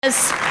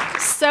It's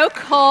so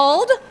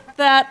cold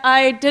that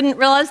I didn't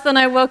realize when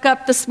I woke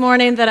up this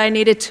morning that I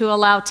needed to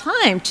allow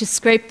time to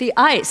scrape the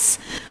ice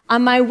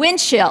on my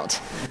windshield.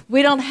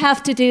 We don't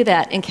have to do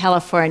that in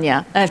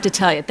California, I have to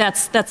tell you.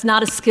 That's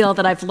not a skill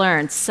that I've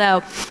learned.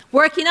 So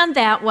working on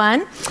that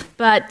one,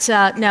 but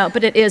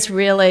it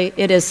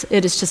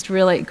is just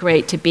really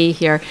great to be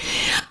here.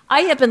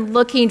 I have been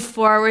looking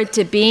forward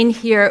to being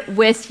here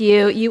with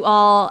you. You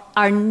all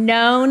are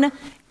known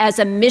as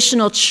a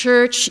missional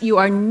church. You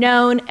are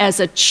known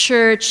as a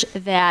church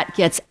that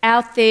gets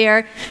out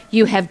there.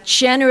 You have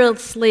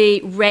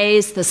generously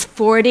raised this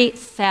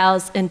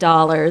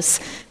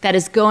 $40,000 that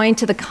is going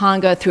to the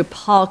Congo through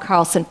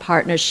Carlson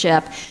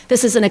Partnership.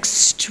 This is an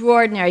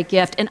extraordinary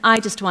gift, and I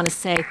just want to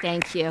say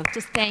thank you.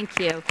 Just thank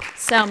you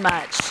so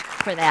much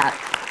for that.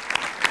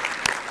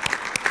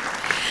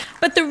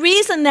 But the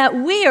reason that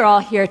we are all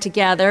here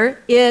together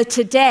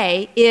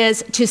today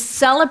is to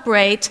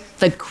celebrate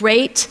the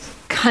great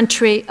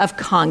country of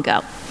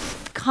Congo.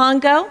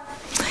 Congo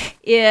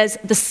is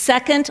the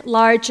second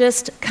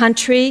largest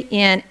country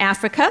in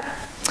Africa.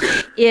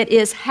 It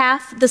is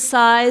half the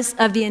size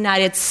of the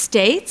United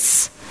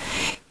States.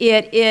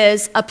 It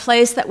is a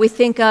place that we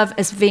think of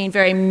as being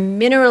very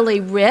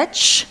minerally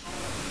rich.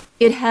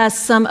 It has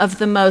some of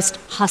the most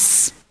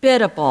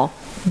hospitable,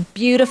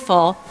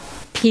 beautiful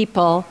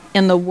people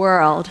in the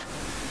world.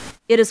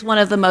 It is one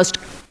of the most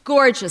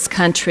gorgeous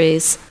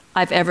countries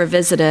I've ever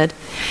visited.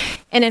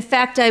 And in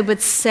fact, I would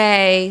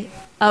say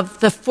of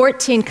the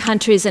 14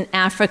 countries in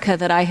Africa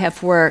that I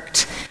have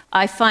worked,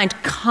 I find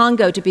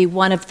Congo to be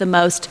one of the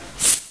most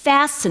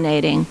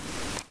fascinating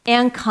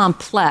and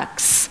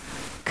complex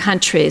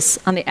countries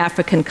on the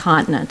African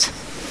continent.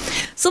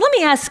 So let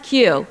me ask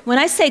you, when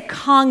I say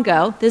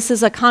Congo, this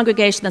is a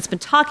congregation that's been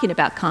talking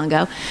about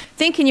Congo,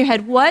 think in your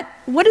head, what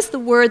is the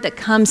word that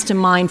comes to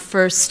mind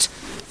first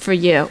for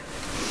you?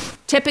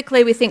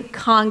 Typically, we think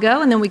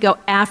Congo, and then we go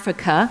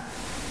Africa.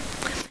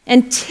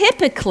 And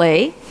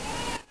typically,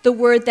 the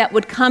word that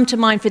would come to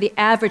mind for the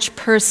average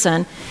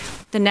person,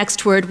 the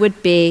next word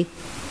would be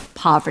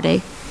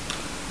poverty.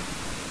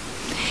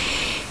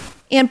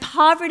 And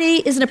poverty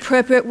is an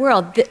appropriate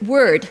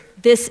word.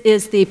 This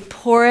is the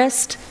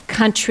poorest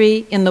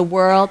country in the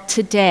world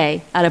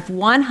today. Out of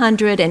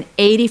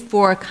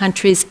 184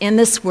 countries in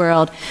this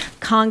world,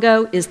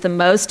 Congo is the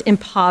most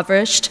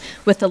impoverished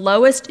with the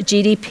lowest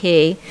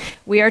GDP.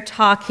 We are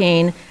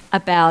talking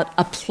about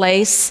a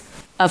place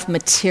of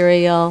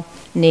material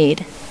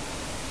need.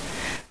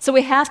 So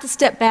we have to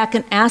step back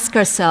and ask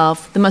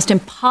ourselves, the most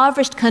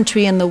impoverished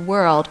country in the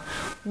world,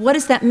 what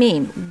does that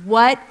mean?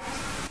 What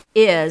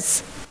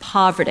is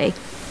poverty?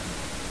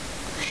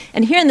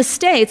 And here in the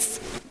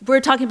States,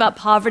 we're talking about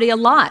poverty a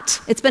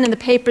lot. It's been in the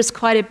papers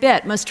quite a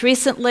bit. Most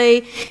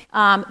recently,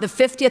 the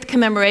 50th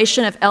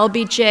commemoration of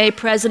LBJ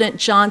President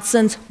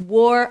Johnson's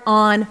War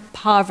on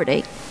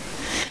Poverty.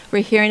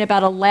 We're hearing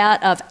about a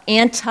lot of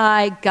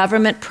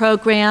anti-government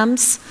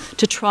programs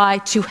to try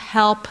to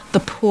help the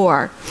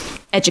poor.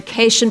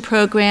 Education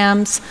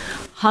programs,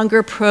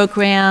 hunger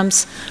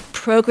programs,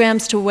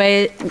 programs to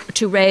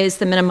raise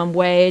the minimum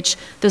wage.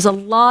 There's a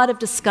lot of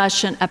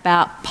discussion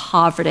about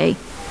poverty.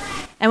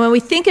 And when we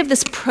think of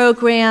this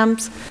program,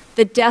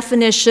 the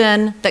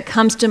definition that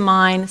comes to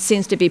mind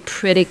seems to be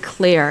pretty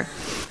clear.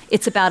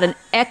 It's about an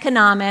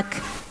economic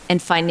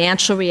and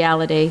financial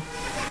reality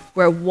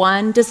where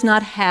one does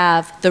not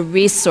have the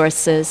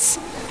resources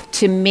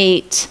to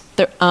meet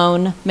their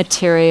own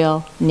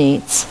material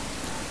needs.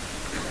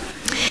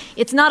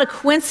 It's not a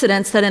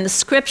coincidence that in the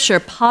scripture,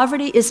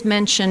 poverty is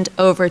mentioned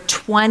over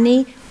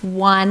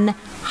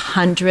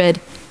 2,100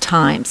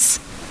 times.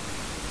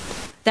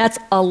 That's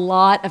a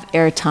lot of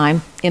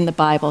airtime in the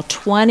Bible,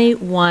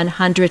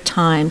 2,100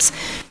 times.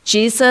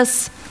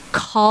 Jesus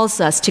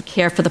calls us to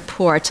care for the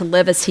poor, to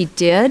live as he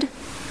did,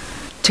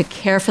 to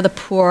care for the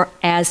poor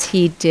as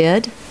he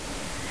did,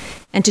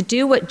 and to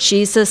do what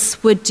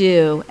Jesus would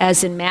do,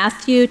 as in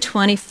Matthew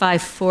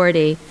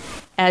 25:40,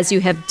 as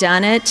you have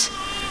done it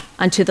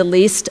unto the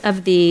least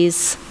of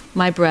these,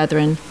 my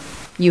brethren,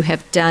 you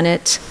have done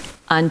it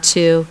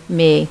unto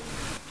me.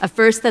 A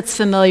verse that's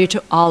familiar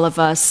to all of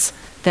us,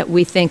 that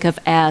we think of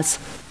as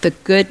the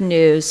good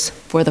news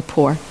for the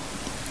poor.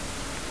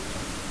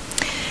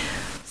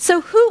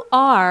 So who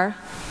are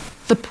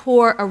the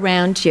poor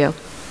around you?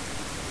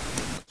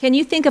 Can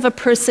you think of a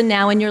person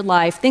now in your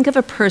life, think of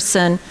a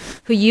person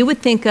who you would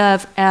think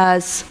of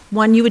as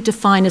one you would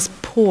define as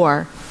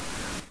poor,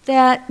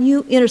 that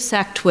you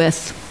intersect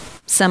with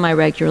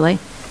semi-regularly?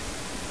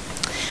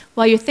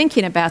 While you're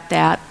thinking about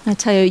that, I'll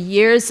tell you,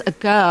 years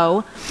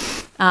ago,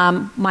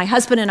 my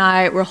husband and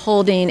I were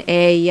holding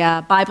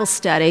a Bible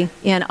study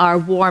in our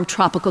warm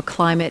tropical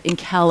climate in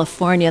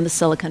California in the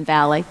Silicon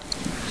Valley.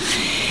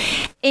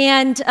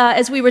 And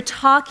as we were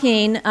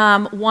talking,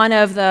 one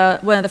of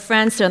the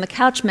friends there on the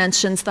couch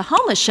mentions the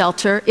homeless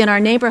shelter in our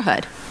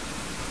neighborhood.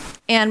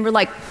 And we're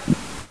like,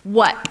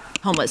 what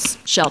homeless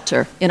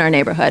shelter in our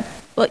neighborhood?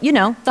 Well, you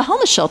know, the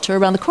homeless shelter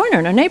around the corner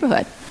in our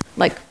neighborhood.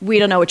 Like, we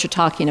don't know what you're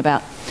talking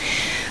about.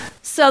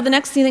 So the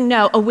next thing you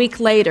know, a week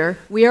later,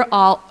 we are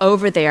all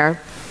over there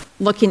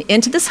looking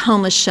into this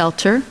homeless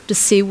shelter to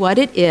see what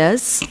it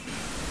is,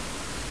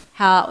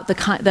 how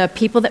the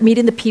people that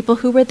meeting the people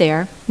who were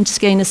there, and just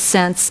getting a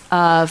sense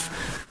of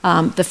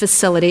the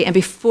facility. And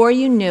before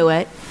you knew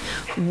it,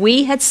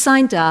 we had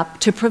signed up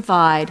to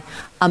provide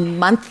a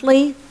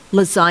monthly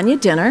lasagna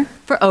dinner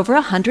for over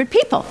 100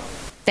 people.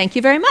 Thank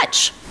you very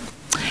much.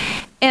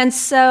 And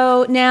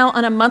so now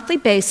on a monthly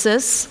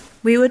basis,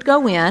 we would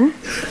go in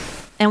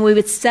and we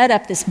would set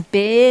up this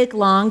big,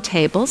 long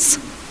tables,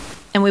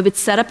 and we would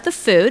set up the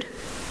food,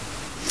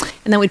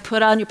 and then we'd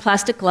put on your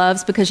plastic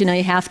gloves because, you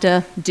have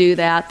to do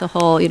that, the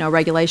whole,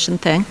 regulation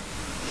thing.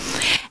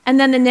 And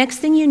then the next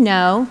thing you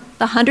know,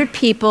 the 100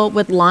 people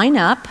would line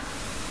up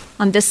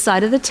on this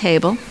side of the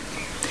table,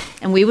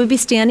 and we would be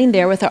standing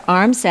there with our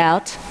arms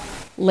out,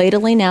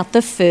 ladling out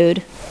the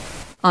food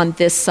on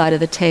this side of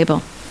the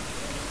table.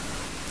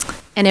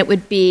 And it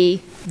would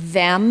be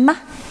them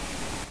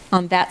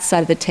on that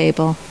side of the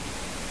table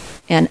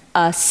and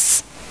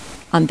us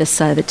on this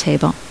side of the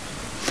table.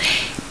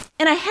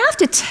 And I have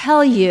to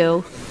tell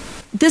you,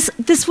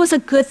 this was a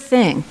good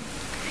thing.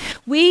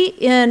 We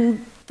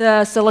in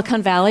the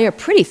Silicon Valley are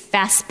pretty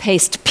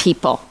fast-paced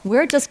people.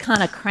 We're just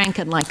kind of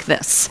cranking like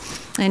this.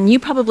 And you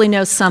probably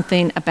know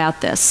something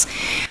about this.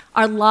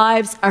 Our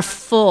lives are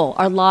full.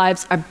 Our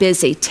lives are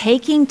busy.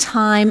 Taking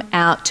time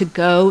out to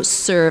go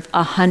serve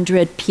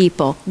 100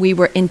 people, we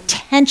were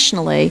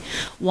intentionally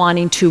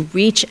wanting to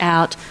reach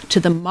out to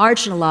the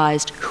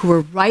marginalized who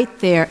were right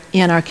there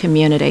in our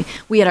community.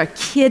 We had our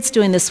kids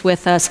doing this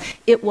with us.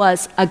 It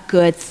was a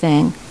good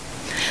thing.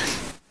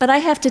 But I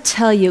have to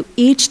tell you,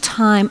 each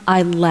time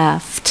I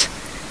left,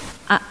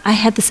 I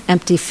had this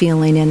empty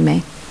feeling in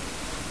me.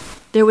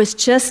 There was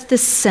just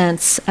this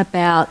sense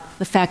about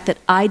the fact that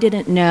I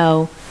didn't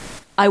know,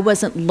 I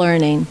wasn't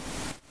learning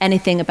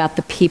anything about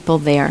the people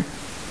there.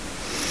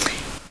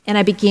 And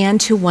I began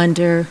to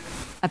wonder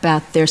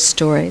about their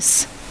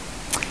stories.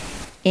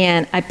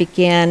 And I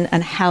began on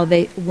how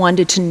they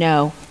wanted to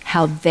know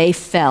how they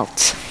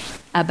felt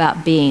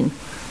about being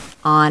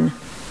on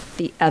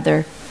the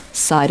other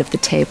side of the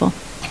table.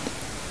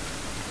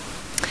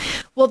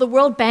 Well, the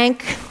World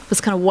Bank was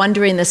kind of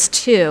wondering this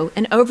too,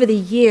 and over the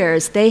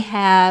years, they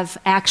have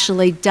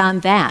actually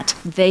done that.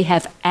 They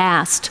have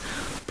asked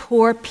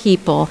poor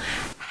people,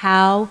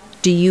 how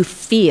do you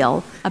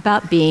feel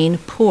about being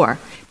poor?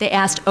 They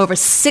asked over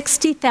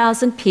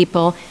 60,000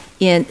 people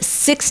in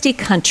 60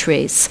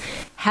 countries,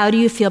 how do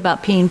you feel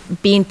about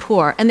being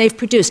poor? And they've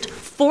produced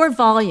 4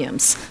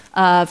 volumes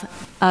of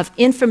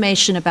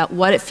information about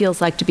what it feels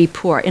like to be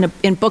poor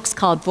in books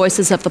called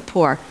Voices of the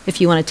Poor,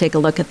 if you want to take a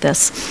look at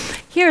this.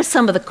 Here are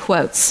some of the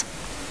quotes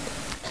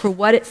for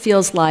what it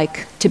feels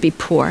like to be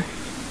poor.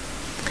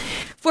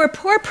 For a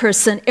poor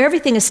person,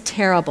 everything is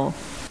terrible.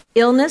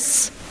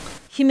 Illness,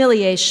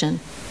 humiliation,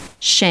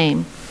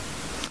 shame.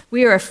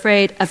 We are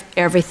afraid of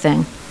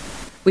everything.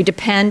 We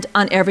depend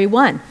on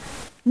everyone.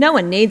 No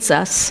one needs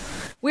us.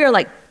 We are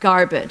like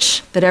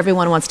garbage that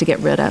everyone wants to get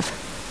rid of.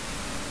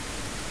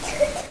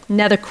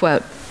 Another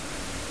quote.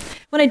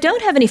 When I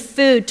don't have any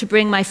food to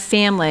bring my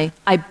family,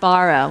 I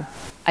borrow,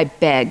 I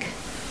beg.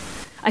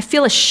 I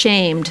feel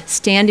ashamed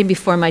standing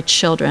before my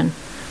children,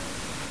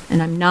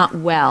 and I'm not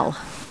well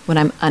when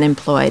I'm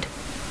unemployed.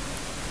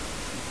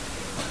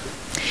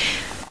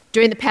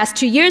 During the past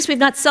 2 years, we've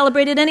not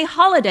celebrated any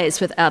holidays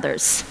with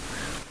others.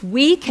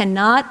 We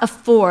cannot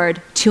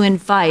afford to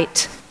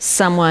invite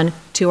someone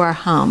to our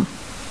home.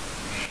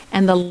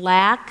 And the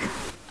lack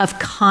of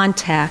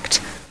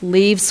contact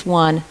leaves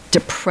one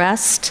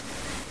depressed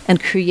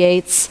and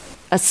creates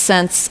a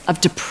sense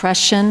of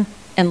depression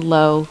and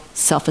low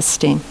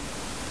self-esteem.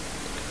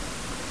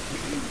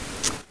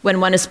 When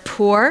one is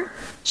poor,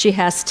 she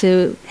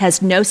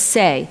has no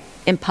say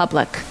in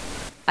public.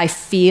 I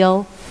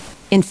feel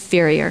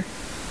inferior.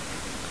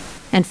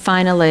 And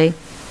finally,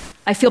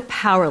 I feel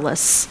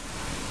powerless,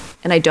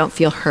 and I don't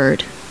feel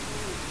heard.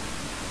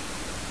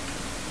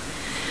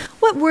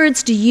 What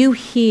words do you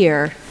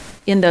hear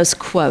in those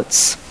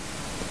quotes?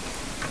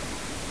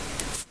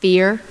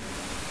 Fear,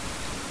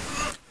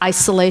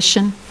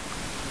 isolation,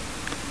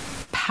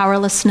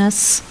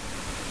 powerlessness,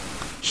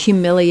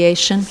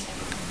 humiliation.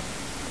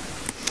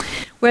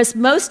 Whereas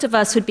most of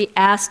us would be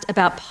asked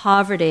about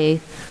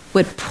poverty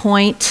would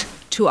point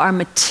to our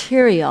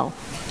material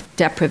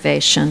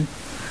deprivation.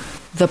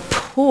 The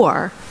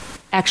poor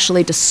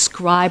actually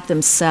describe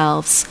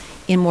themselves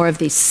in more of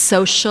these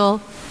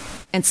social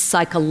and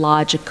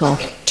psychological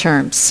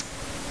terms.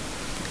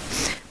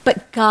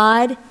 But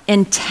God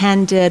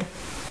intended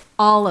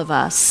all of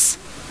us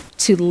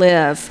to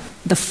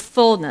live the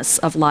fullness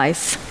of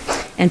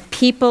life, and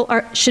people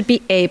should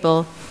be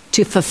able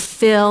to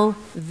fulfill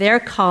their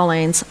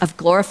callings of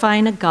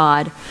glorifying a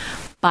God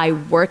by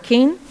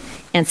working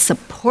and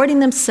supporting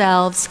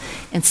themselves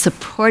and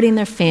supporting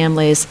their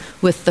families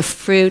with the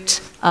fruit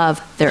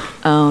of their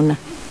own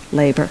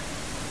labor.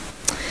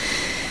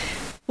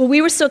 Well,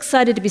 we were so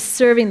excited to be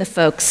serving the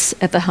folks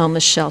at the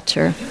homeless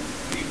shelter,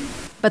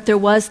 but there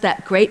was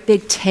that great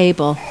big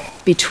table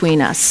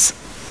between us.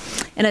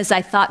 And as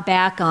I thought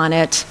back on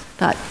it,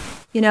 thought,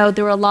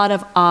 there were a lot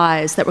of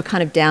eyes that were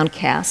kind of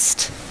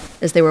downcast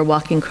as they were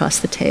walking across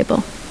the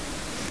table,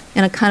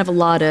 and a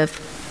lot of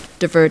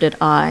diverted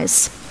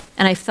eyes.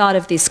 And I thought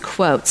of these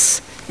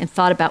quotes and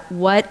thought about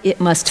what it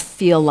must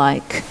feel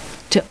like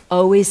to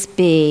always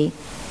be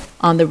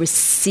on the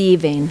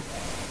receiving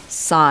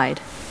side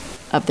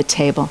of the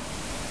table.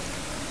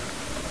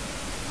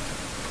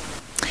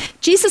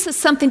 Jesus has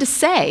something to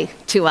say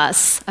to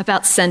us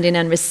about sending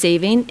and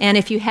receiving. And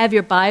if you have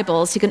your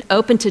Bibles, you can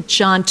open to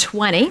John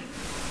 20.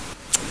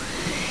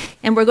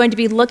 And we're going to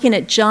be looking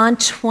at John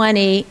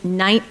 20,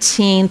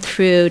 19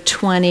 through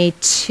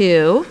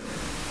 22.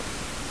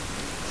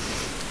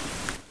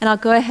 And I'll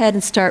go ahead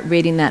and start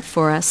reading that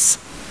for us.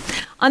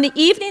 On the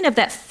evening of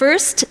that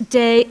first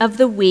day of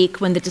the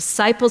week, when the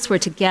disciples were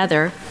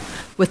together,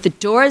 with the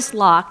doors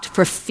locked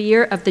for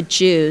fear of the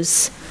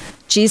Jews,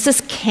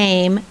 Jesus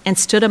came and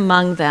stood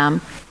among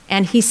them,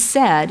 and he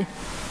said,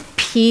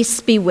 "Peace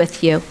be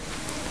with you."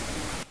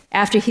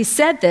 After he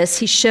said this,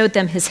 he showed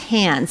them his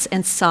hands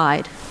and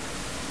side.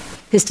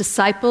 His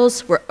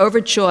disciples were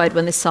overjoyed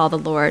when they saw the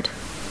Lord.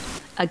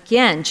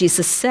 Again,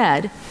 Jesus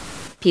said,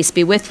 "Peace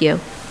be with you.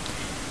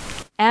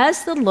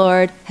 As the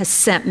Lord has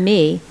sent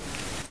me,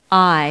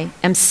 I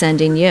am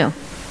sending you."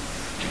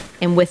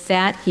 And with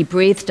that, he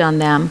breathed on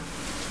them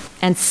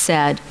and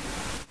said,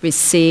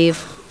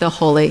 "Receive the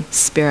Holy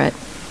Spirit."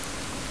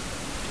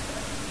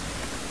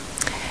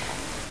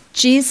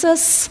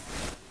 Jesus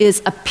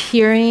is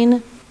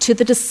appearing to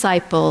the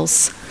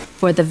disciples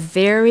for the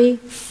very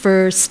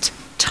first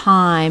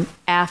time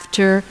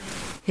after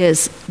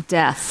his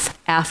death,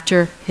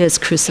 after his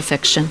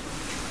crucifixion.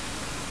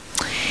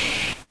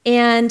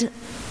 And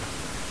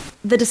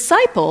the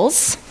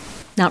disciples,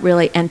 not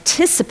really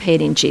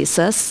anticipating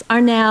Jesus,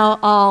 are now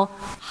all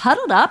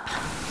huddled up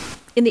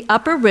in the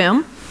upper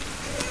room.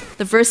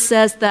 The verse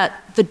says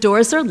that the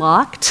doors are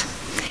locked,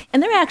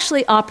 and they're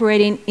actually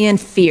operating in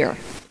fear.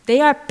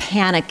 They are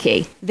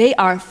panicky. They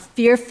are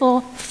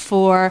fearful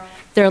for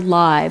their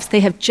lives. They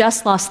have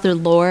just lost their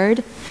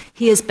Lord.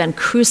 He has been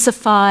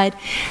crucified.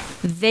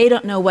 They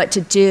don't know what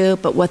to do,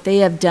 but what they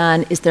have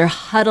done is they're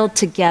huddled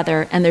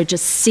together and they're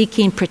just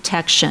seeking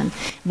protection.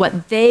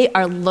 What they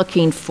are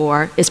looking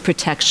for is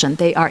protection.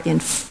 They are in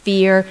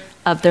fear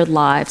of their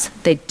lives.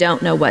 They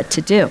don't know what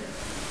to do.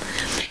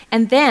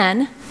 And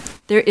then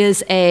there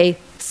is a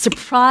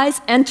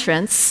surprise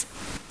entrance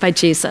by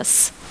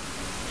Jesus.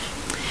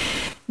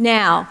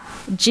 Now,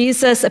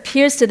 Jesus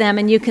appears to them,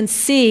 and you can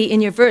see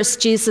in your verse,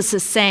 Jesus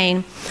is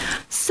saying,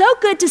 "So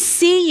good to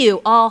see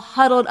you all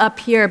huddled up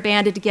here,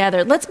 banded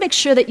together. Let's make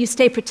sure that you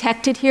stay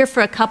protected here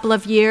for a couple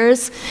of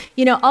years.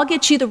 I'll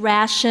get you the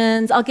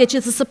rations, I'll get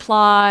you the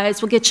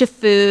supplies, we'll get you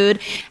food.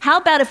 How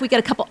about if we get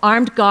a couple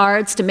armed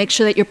guards to make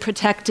sure that you're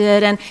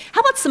protected? And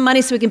how about some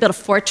money so we can build a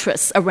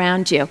fortress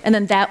around you? And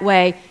then that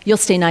way, you'll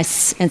stay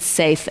nice and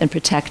safe and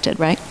protected,"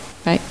 right?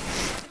 Right?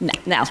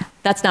 No,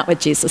 that's not what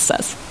Jesus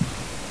says.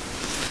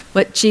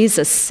 What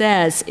Jesus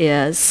says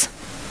is,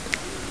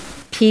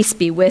 "Peace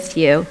be with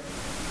you.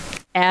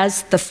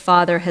 As the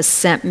Father has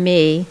sent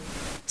me,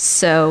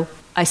 so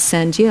I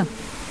send you.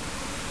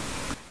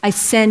 I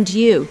send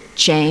you,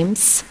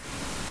 James.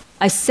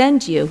 I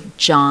send you,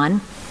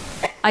 John.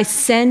 I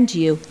send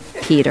you,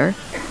 Peter."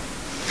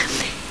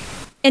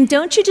 And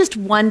don't you just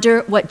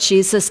wonder what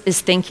Jesus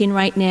is thinking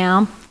right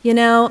now?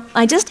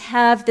 I just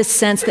have this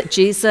sense that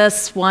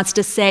Jesus wants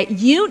to say,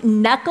 "You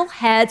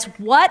knuckleheads,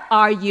 what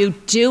are you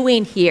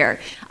doing here?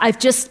 I've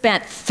just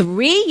spent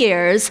 3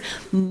 years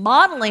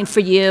modeling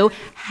for you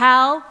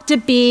how to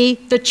be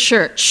the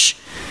church.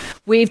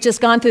 We've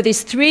just gone through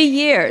these 3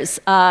 years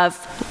of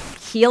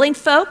healing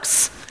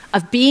folks,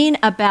 of being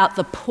about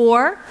the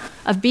poor,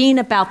 of being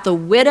about the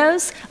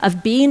widows,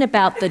 of being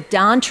about the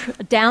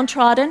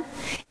downtrodden.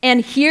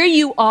 And here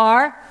you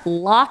are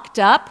locked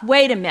up.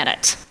 Wait a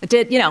minute.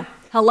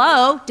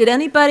 Hello? Did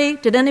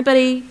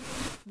anybody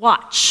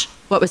watch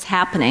what was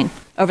happening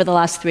over the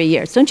last 3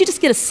 years? Don't you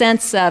just get a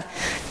sense of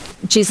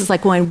Jesus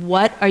going,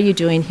 "What are you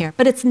doing here?"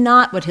 But it's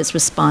not what his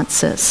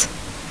response is.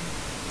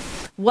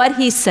 What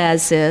he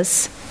says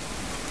is,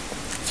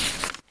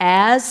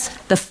 "As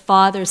the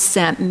Father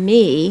sent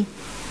me,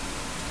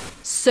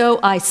 so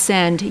I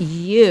send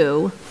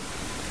you.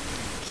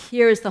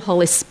 Here is the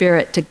Holy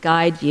Spirit to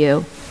guide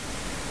you.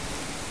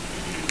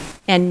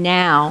 And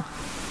now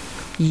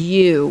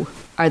you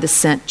are the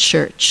sent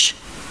church."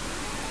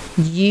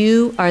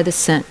 You are the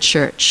sent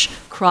church.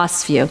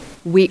 Crossview,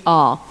 we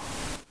all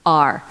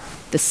are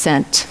the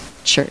sent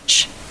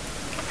church.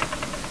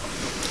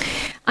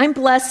 I'm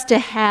blessed to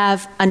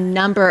have a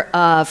number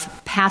of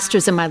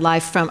pastors in my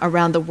life from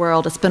around the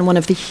world. It's been one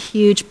of the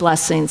huge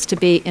blessings to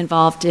be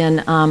involved in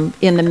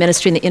the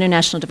ministry in the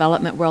international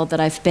development world that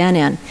I've been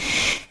in.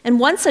 And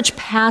one such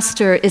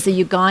pastor is a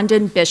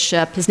Ugandan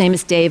bishop. His name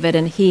is David,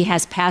 and he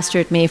has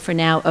pastored me for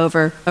now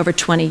over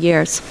 20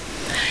 years.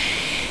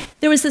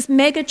 There was this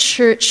mega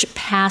church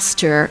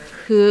pastor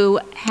who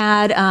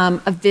had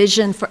a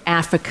vision for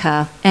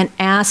Africa and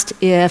asked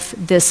if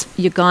this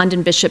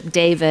Ugandan Bishop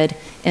David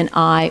and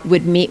I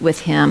would meet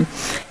with him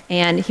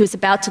And he was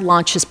about to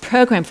launch his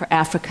program for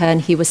Africa, and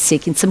he was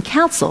seeking some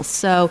counsel.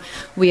 So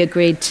we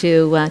agreed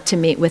to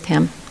meet with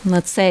him. And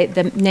let's say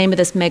the name of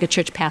this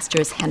megachurch pastor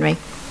is Henry.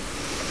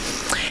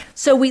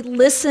 So we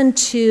listened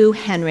to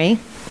Henry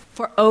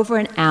for over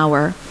an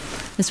hour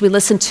as we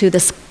listened to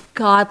this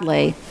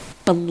godly,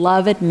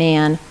 beloved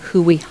man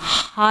who we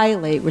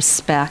highly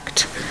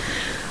respect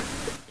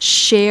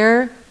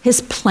share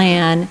his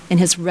plan and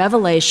his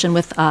revelation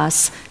with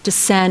us to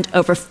send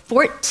over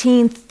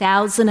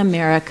 14,000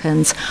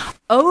 Americans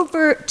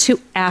over to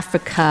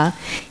Africa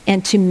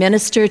and to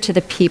minister to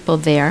the people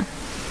there.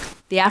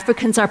 The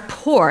Africans are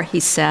poor, he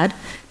said.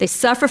 They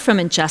suffer from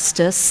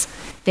injustice.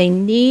 They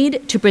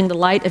need to bring the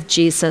light of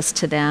Jesus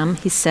to them,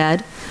 he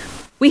said.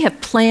 We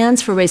have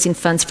plans for raising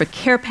funds for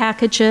care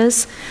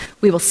packages.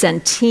 We will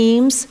send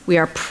teams. We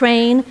are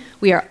praying.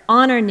 We are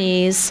on our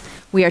knees.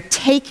 We are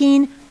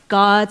taking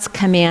God's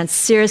command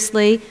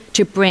seriously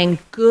to bring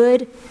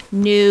good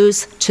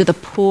news to the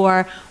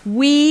poor.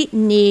 We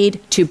need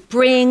to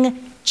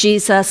bring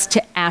Jesus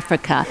to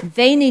Africa.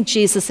 They need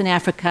Jesus in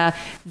Africa.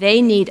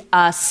 They need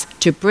us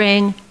to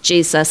bring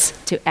Jesus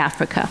to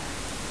Africa.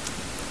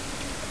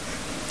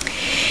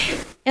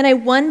 And I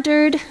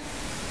wondered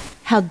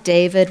how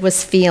David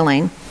was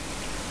feeling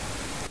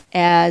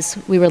as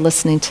we were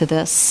listening to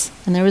this.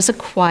 And there was a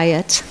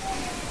quiet.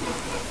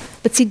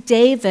 But see,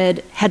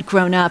 David had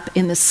grown up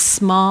in this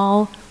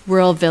small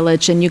rural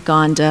village in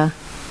Uganda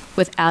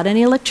without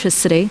any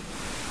electricity,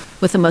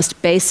 with the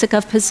most basic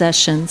of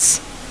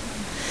possessions.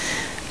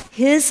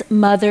 His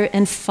mother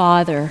and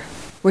father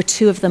were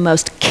two of the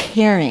most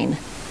caring,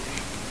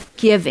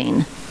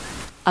 giving,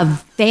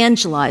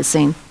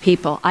 evangelizing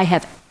people I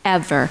have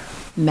ever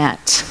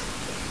met.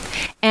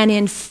 And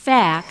in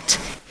fact,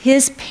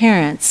 his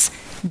parents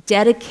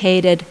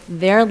dedicated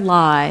their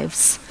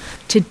lives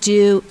to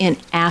do in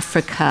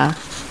Africa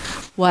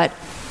what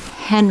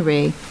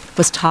Henry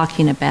was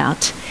talking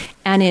about.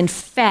 And in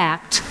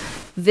fact,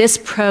 this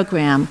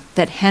program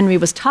that Henry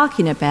was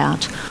talking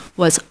about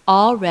was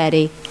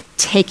already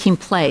taking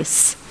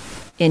place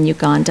in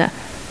Uganda.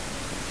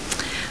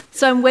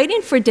 So I'm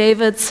waiting for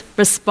David's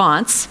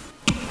response,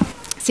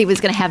 see what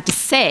he's going to have to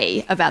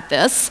say about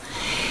this.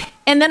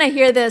 And then I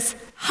hear this,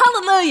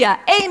 hallelujah,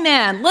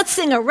 amen, let's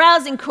sing a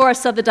rousing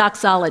chorus of the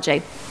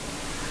doxology.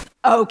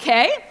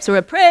 Okay, so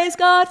we're praise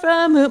God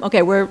from whom?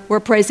 Okay, we're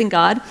praising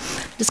God.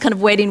 Just kind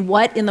of waiting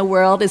what in the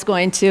world is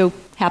going to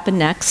happen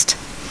next.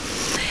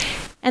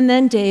 And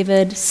then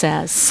David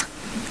says,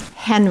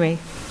 Henry,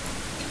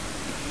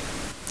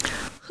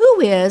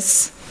 who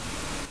is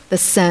the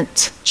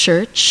sent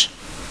church?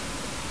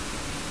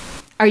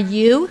 Are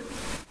you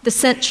the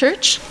sent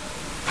church?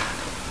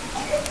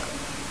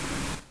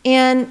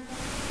 And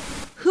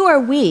who are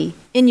we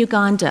in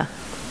Uganda?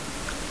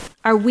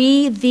 Are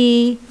we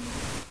the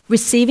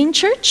receiving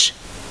church?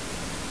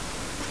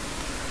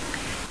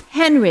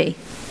 Henry,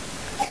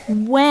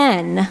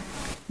 when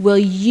will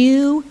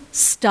you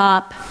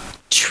stop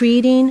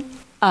treating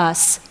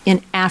us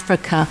in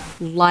Africa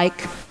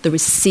like the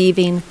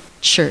receiving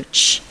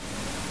church?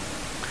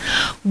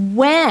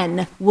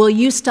 When will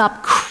you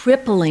stop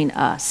crippling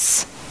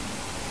us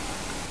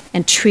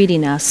and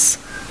treating us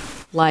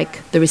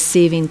like the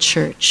receiving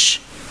church?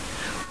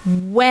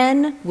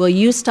 When will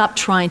you stop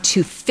trying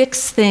to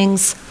fix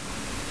things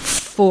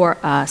for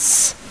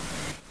us?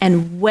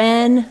 And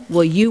when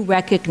will you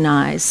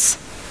recognize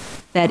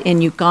that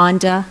in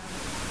Uganda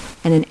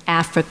and in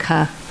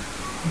Africa,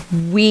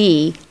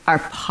 we are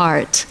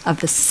part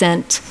of the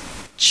sent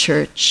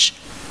church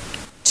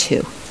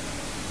too?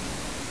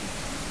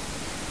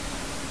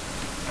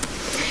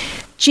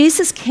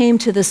 Jesus came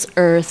to this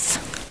earth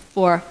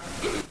for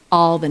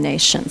all the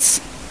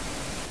nations.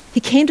 He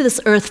came to this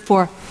earth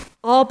for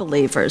all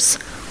believers,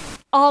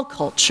 all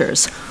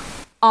cultures,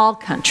 all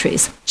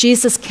countries.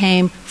 Jesus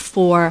came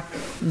for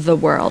the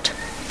world.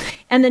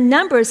 And the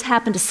numbers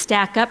happen to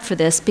stack up for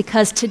this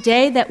because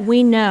today that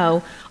we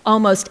know,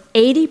 almost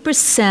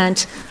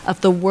 80%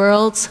 of the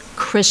world's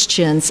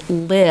Christians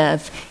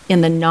live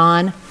in the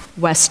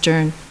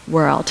non-Western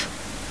world.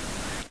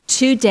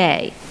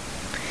 Today,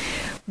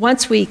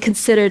 once we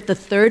considered the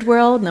third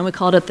world, and then we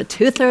called it the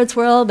two-thirds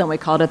world, then we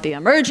called it the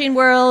emerging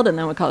world, and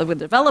then we called it the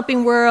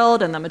developing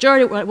world, and the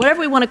majority, whatever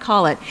we want to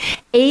call it,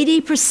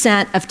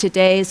 80% of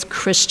today's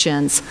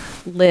Christians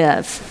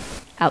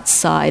live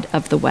outside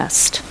of the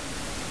West.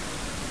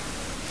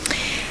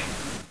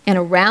 And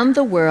around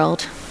the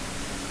world,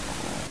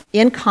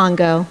 in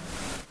Congo,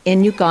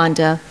 in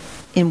Uganda,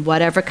 in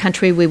whatever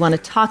country we want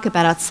to talk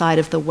about outside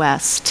of the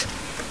West,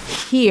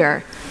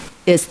 here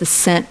is the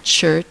sent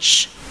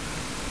church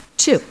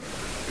too.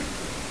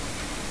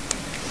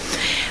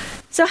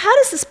 So how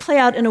does this play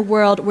out in a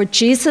world where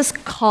Jesus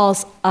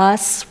calls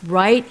us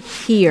right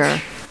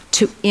here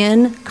to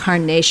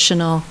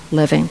incarnational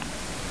living?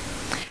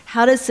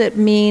 How does it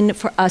mean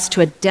for us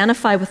to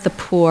identify with the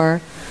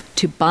poor,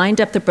 to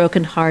bind up the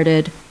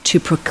brokenhearted, to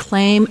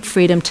proclaim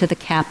freedom to the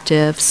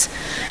captives,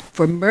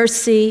 for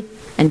mercy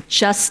and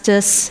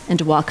justice, and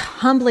to walk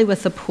humbly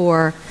with the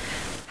poor?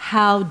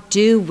 How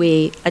do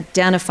we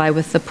identify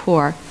with the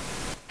poor?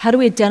 How do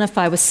we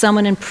identify with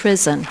someone in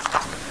prison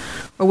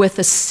or with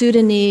the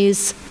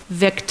Sudanese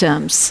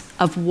victims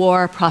of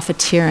war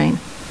profiteering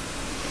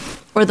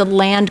or the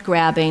land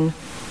grabbing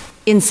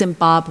in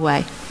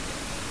Zimbabwe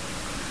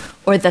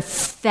or the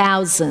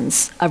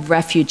thousands of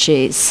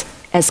refugees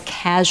as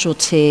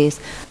casualties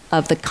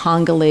of the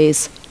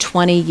Congolese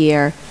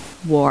 20-year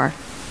war?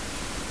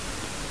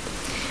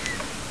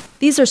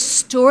 These are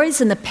stories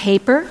in the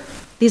paper.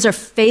 These are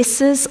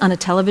faces on a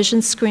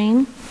television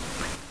screen.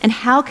 And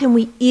how can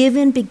we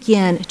even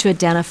begin to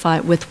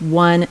identify with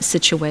one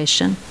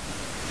situation?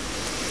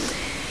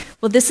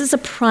 Well, this is a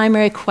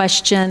primary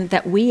question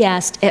that we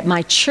asked at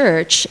my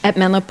church at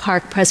Menlo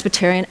Park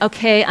Presbyterian.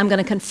 Okay, I'm going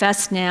to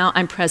confess now,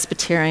 I'm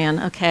Presbyterian.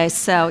 Okay,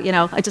 so,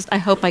 I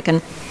hope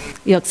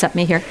you'll accept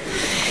me here.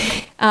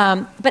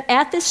 But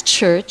at this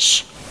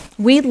church,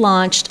 we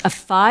launched a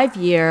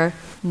 5-year,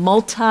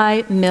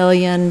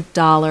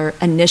 multi-million-dollar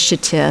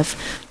initiative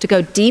to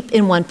go deep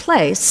in one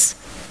place,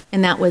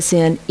 and that was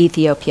in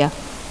Ethiopia.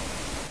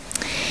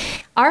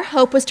 Our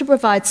hope was to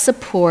provide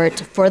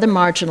support for the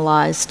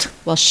marginalized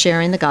while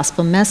sharing the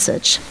gospel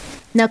message.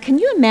 Now, can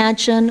you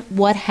imagine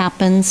what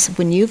happens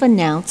when you've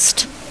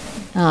announced,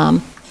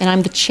 and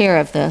I'm the chair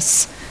of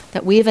this,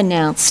 that we've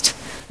announced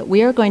that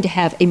we are going to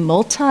have a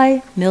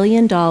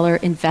multi-million-dollar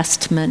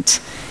investment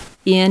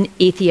in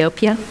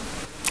Ethiopia,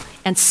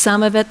 and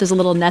some of it, there's a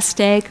little nest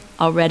egg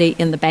already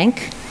in the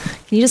bank.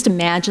 Can you just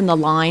imagine the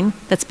line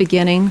that's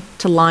beginning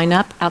to line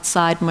up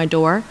outside my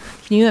door?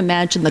 Can you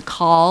imagine the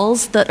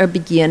calls that are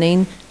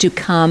beginning to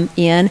come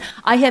in?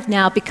 I have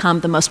now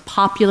become the most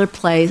popular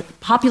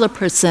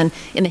person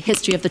in the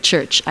history of the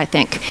church, I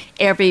think.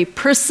 Every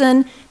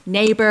person,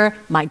 neighbor,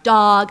 my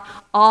dog,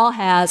 all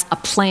has a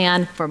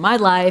plan for my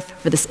life,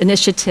 for this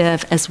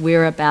initiative as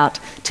we're about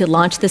to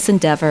launch this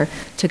endeavor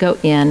to go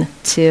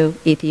into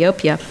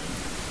Ethiopia.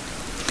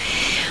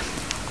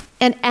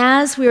 And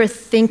as we were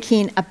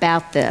thinking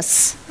about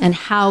this and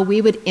how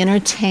we would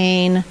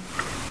entertain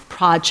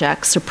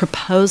projects or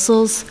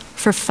proposals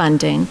for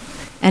funding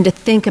and to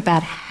think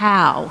about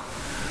how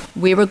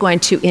we were going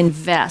to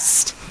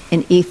invest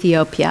in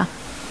Ethiopia,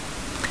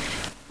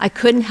 I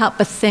couldn't help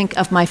but think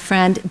of my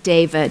friend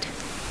David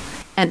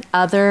and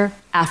other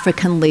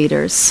African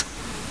leaders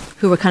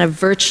who were kind of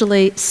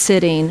virtually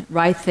sitting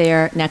right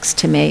there next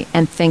to me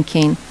and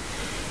thinking,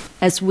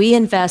 as we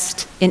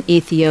invest in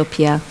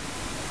Ethiopia,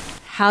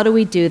 how do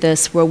we do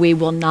this where we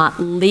will not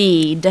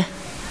lead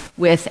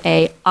with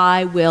a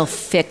 "I will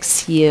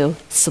fix you"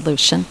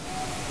 solution?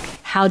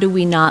 How do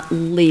we not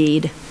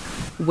lead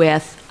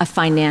with a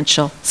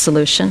financial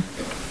solution?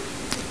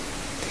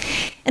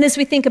 And as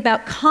we think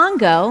about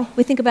Congo,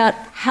 we think about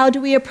how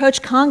do we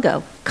approach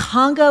Congo?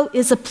 Congo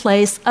is a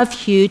place of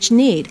huge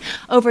need.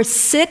 Over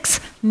 6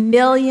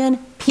 million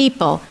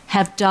people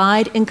have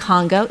died in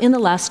Congo in the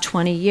last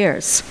 20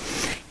 years.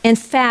 In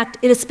fact,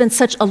 it has been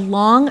such a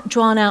long,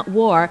 drawn-out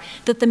war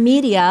that the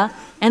media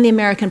and the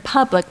American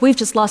public, we've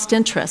just lost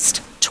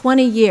interest.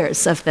 20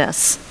 years of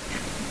this.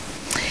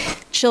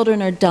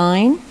 Children are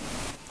dying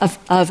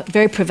of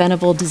very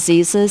preventable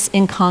diseases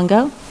in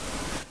Congo.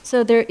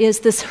 So there is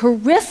this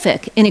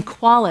horrific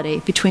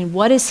inequality between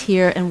what is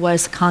here and what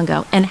is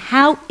Congo. And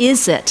how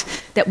is it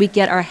that we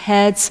get our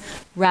heads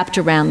wrapped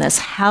around this?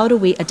 How do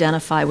we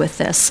identify with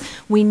this?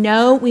 We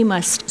know we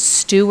must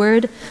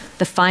steward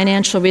the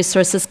financial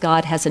resources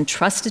God has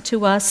entrusted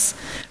to us,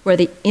 where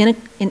the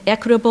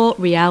inequitable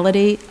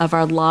reality of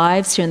our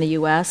lives here in the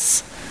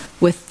U.S.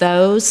 with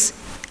those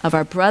of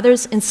our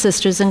brothers and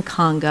sisters in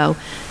Congo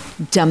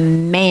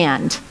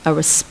demand a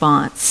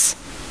response.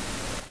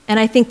 And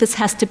I think this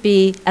has to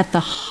be at the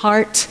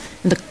heart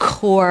and the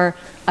core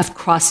of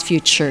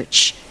Crossview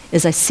Church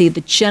as I see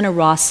the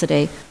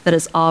generosity that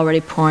is already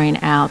pouring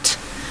out.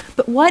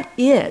 But what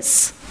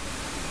is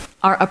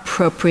our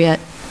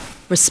appropriate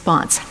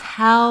response?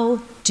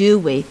 How do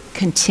we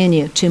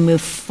continue to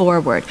move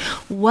forward?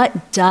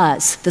 What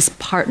does this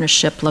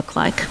partnership look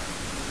like?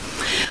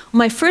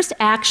 My first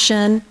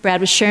action,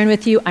 Brad was sharing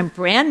with you, I'm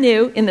brand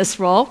new in this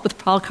role with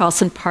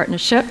Carlson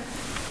Partnership.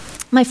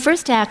 My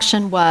first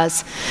action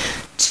was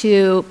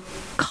to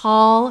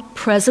call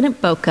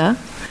President Boka,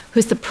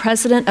 who's the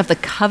president of the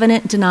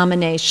Covenant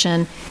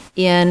denomination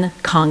in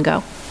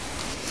Congo.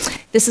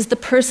 This is the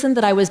person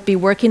that I would be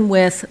working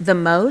with the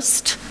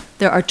most.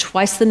 There are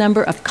twice the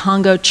number of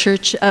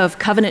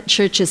Covenant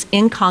churches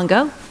in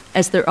Congo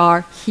as there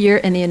are here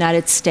in the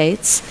United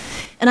States.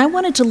 And I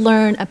wanted to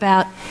learn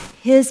about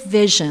his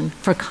vision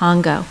for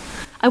Congo.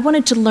 I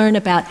wanted to learn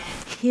about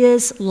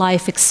his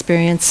life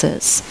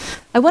experiences.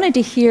 I wanted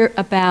to hear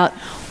about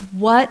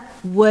what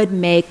would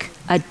make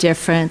a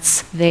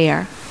difference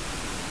there.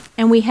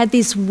 And we've had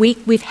these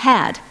weekly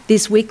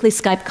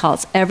Skype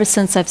calls ever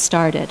since I've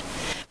started,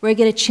 where I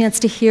get a chance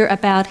to hear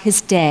about his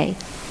day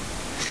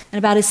and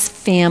about his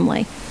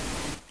family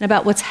and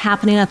about what's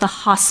happening at the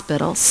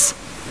hospitals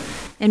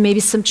and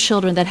maybe some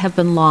children that have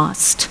been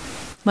lost.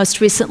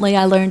 Most recently,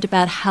 I learned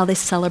about how they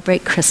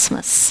celebrate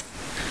Christmas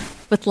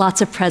with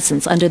lots of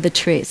presents under the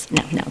trees.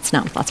 No, it's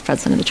not with lots of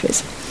presents under the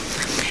trees.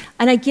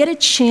 And I get a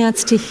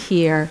chance to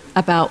hear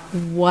about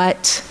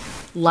what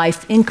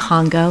life in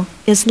Congo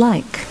is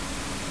like.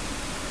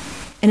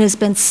 And it has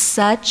been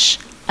such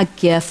a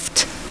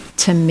gift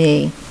to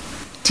me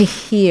to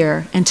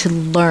hear and to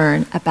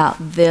learn about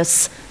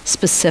this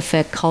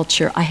specific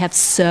culture. I have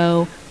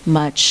so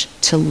much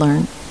to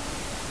learn.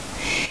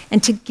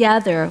 And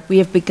together we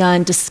have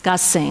begun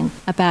discussing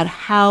about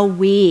how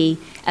we,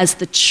 as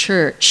the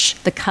church,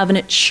 the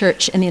covenant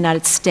church in the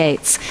United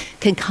States,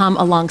 can come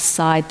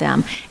alongside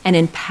them and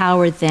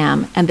empower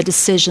them and the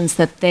decisions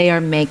that they are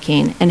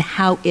making, and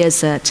how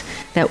is it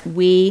that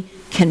we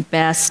can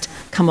best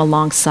come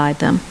alongside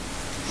them.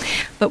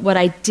 But what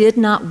I did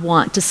not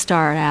want to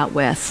start out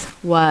with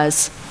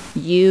was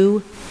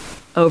you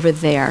over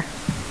there,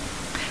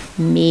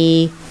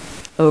 me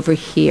over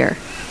here.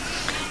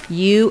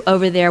 You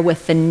over there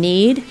with the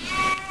need,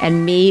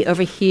 and me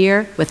over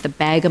here with the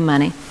bag of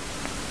money,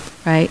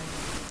 right?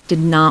 Did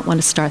not want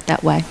to start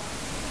that way.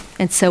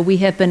 And so we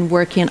have been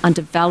working on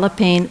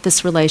developing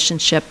this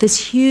relationship, this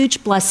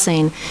huge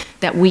blessing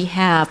that we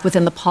have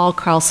within the Paul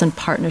Carlson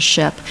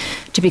partnership,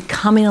 to be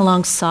coming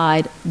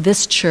alongside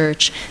this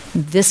church,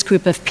 this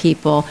group of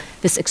people,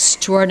 this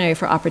extraordinary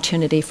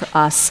opportunity for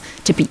us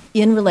to be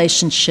in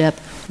relationship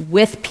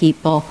with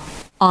people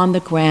on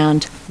the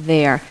ground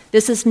there.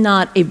 This is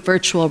not a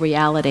virtual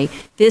reality.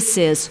 This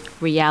is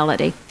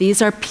reality. These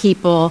are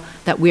people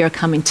that we are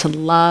coming to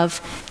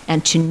love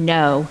and to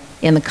know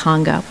in the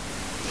Congo.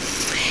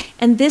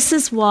 And this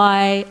is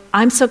why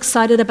I'm so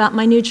excited about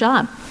my new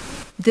job.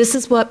 This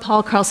is what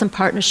Paul Carlson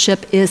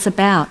Partnership is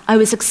about. I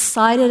was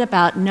excited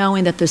about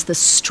knowing that there's this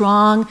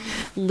strong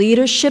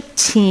leadership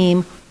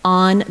team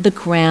on the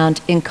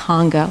ground in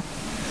Congo.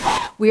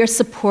 We are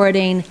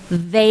supporting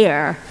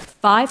their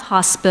 5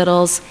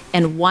 hospitals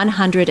and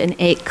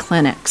 108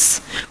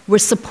 clinics. We're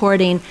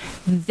supporting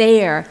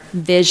their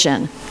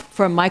vision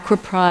for a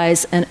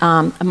microprise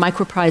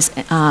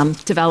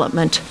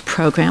development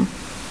program.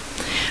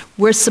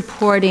 We're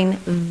supporting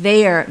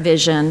their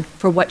vision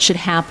for what should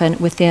happen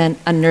within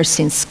a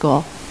nursing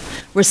school.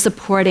 We're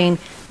supporting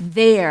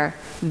their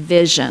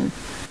vision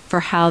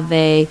for how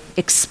they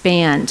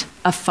expand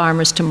a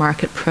farmers to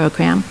market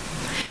program.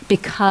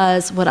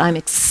 Because what I'm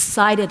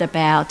excited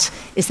about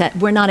is that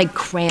we're not a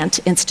grant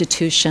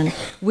institution.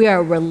 We are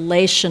a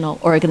relational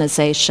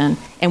organization,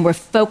 and we're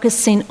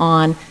focusing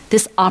on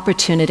this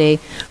opportunity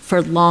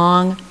for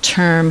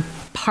long-term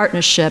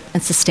partnership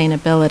and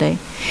sustainability.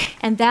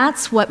 And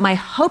that's what my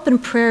hope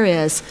and prayer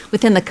is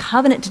within the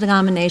covenant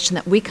denomination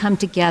that we come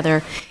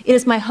together. It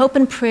is my hope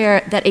and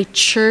prayer that a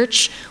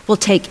church will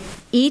take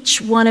each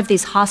one of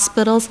these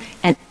hospitals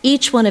and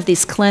each one of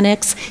these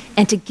clinics,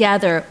 and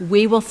together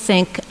we will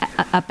think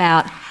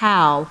about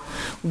how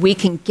we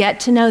can get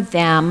to know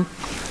them,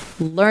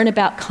 learn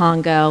about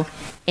Congo,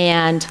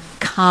 and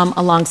come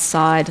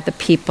alongside the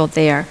people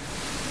there.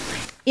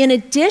 In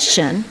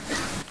addition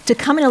to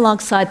coming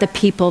alongside the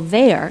people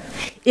there,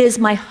 it is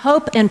my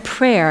hope and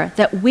prayer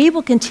that we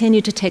will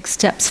continue to take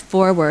steps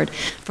forward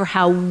for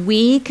how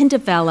we can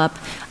develop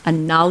a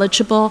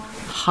knowledgeable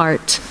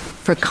heart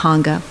for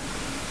Congo.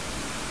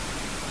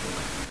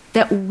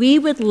 That we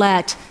would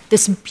let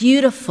this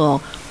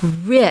beautiful,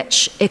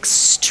 rich,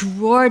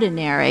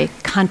 extraordinary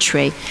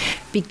country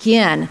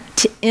begin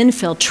to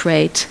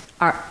infiltrate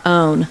our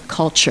own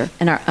culture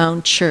and our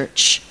own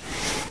church.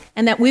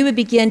 And that we would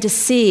begin to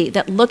see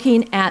that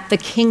looking at the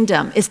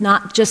kingdom is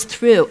not just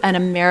through an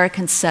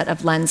American set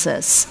of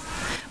lenses,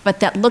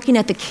 but that looking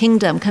at the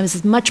kingdom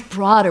comes much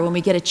broader when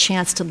we get a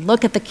chance to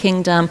look at the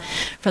kingdom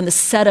from the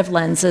set of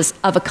lenses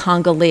of a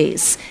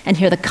Congolese and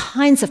hear the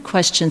kinds of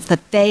questions that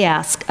they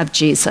ask of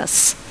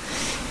Jesus,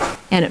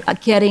 and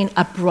getting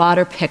a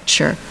broader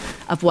picture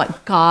of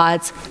what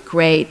God's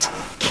great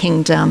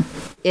kingdom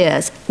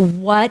is.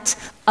 What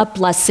a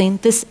blessing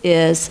this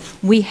is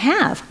we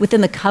have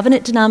within the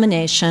covenant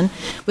denomination,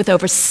 with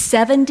over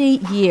 70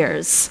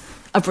 years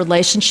of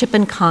relationship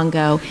in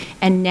Congo,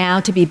 and now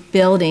to be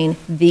building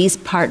these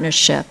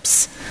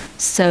partnerships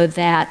so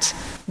that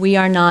we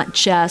are not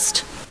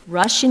just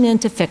rushing in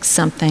to fix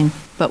something,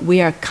 but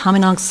we are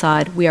coming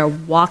alongside, we are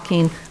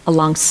walking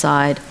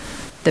alongside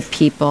the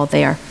people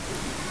there.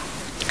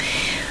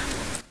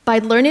 By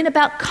learning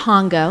about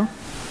Congo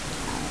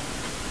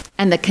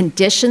and the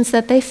conditions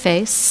that they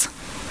face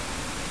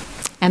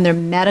and their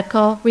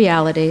medical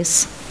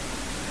realities,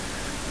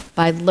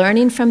 by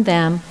learning from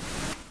them,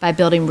 by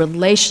building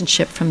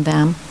relationship from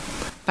them,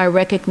 by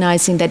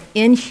recognizing that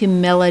in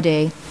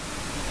humility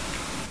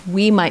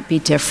we might be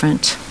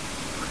different,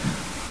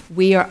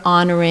 we are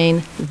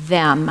honoring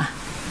them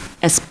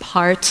as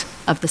part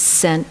of the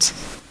sent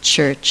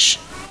church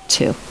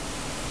too.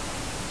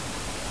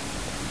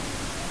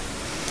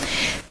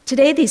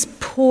 Today, these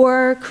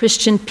poor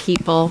Christian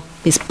people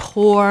in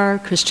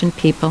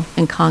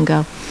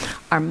Congo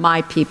are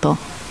my people.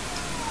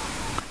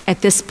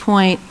 At this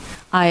point,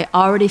 I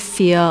already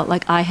feel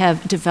like I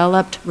have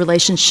developed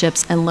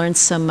relationships and learned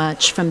so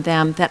much from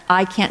them that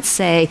I can't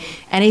say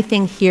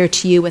anything here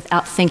to you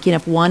without thinking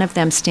of one of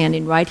them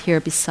standing right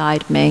here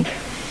beside me.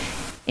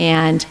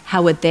 And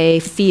how would they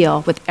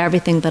feel with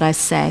everything that I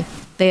say?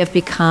 They have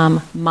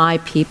become my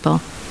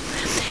people.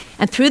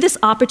 And through this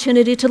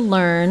opportunity to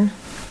learn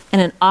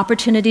and an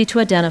opportunity to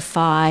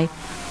identify,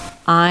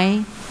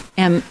 I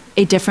am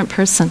a different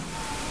person.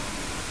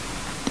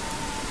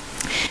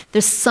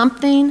 There's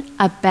something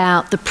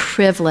about the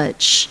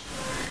privilege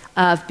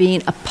of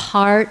being a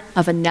part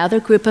of another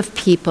group of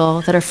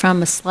people that are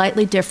from a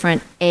slightly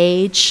different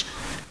age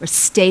or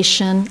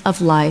station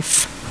of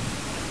life,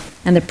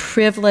 and the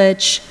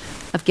privilege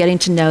of getting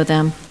to know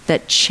them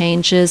that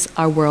changes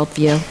our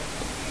worldview.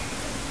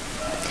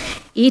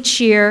 Each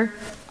year,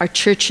 our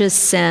churches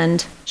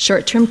send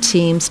short-term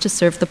teams to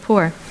serve the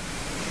poor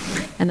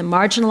and the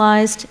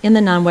marginalized in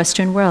the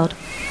non-Western world.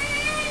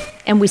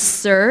 And we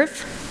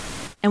serve,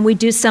 and we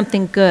do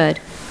something good.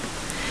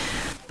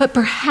 But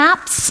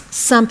perhaps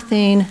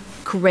something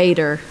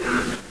greater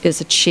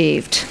is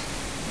achieved.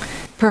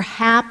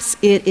 Perhaps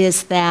it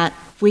is that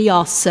we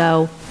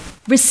also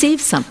receive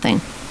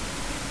something,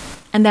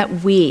 and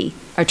that we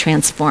are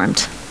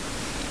transformed.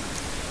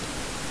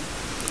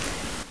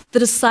 The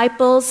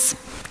disciples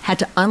had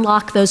to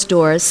unlock those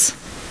doors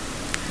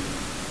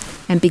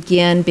and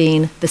begin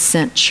being the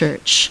sent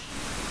church.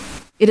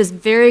 It is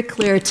very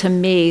clear to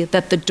me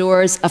that the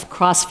doors of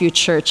Crossview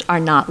Church are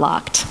not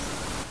locked.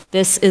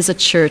 This is a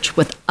church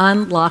with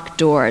unlocked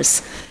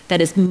doors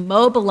that is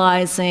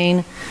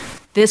mobilizing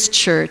this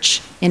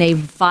church in a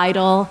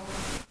vital,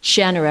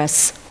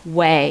 generous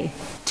way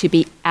to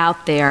be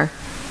out there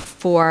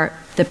for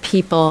the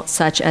people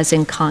such as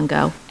in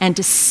Congo and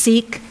to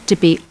seek to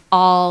be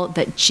all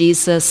that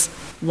Jesus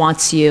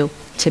wants you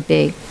to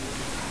be.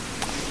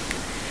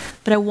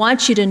 But I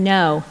want you to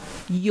know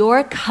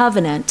your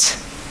covenant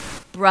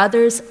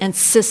brothers and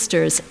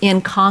sisters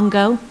in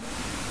Congo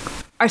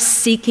are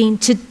seeking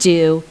to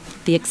do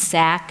the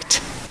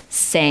exact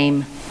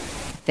same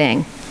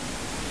thing.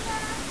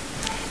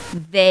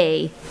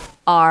 They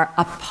are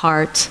a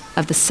part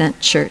of the sent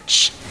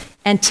church,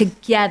 and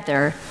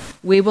together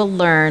we will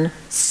learn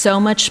so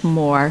much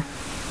more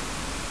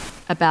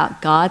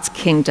about God's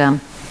kingdom,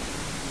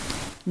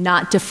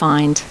 not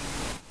defined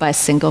by a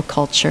single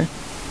culture,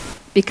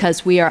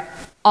 because we are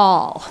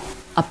all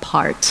a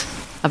part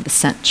of the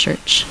sent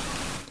church.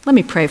 Let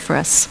me pray for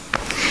us.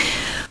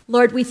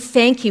 Lord, we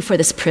thank you for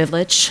this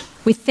privilege.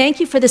 We thank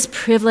you for this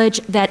privilege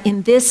that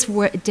in this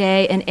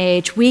day and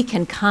age, we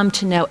can come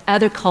to know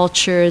other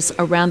cultures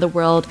around the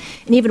world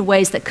in even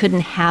ways that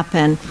couldn't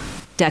happen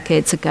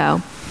decades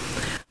ago.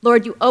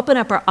 Lord, you open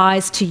up our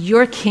eyes to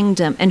your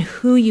kingdom and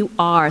who you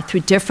are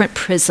through different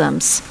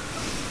prisms.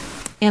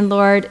 And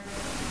Lord,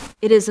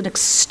 it is an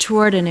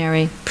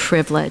extraordinary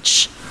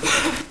privilege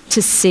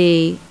to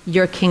see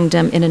your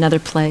kingdom in another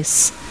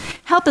place.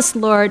 Help us,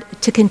 Lord,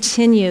 to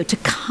continue to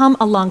come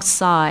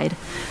alongside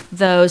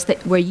those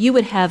that where you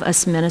would have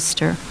us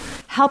minister.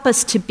 Help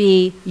us to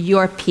be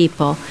your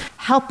people.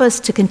 Help us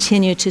to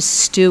continue to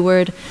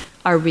steward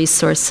our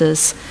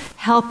resources.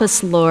 Help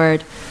us,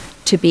 Lord,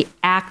 to be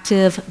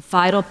active,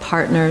 vital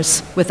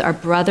partners with our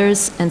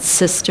brothers and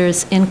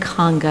sisters in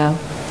Congo.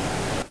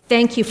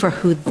 Thank you for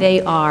who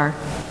they are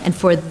and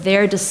for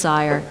their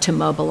desire to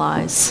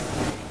mobilize.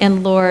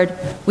 And Lord,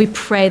 we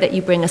pray that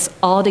you bring us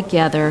all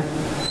together,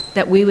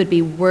 that we would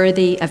be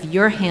worthy of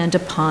your hand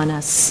upon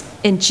us.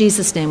 In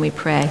Jesus' name we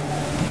pray.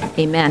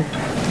 Amen.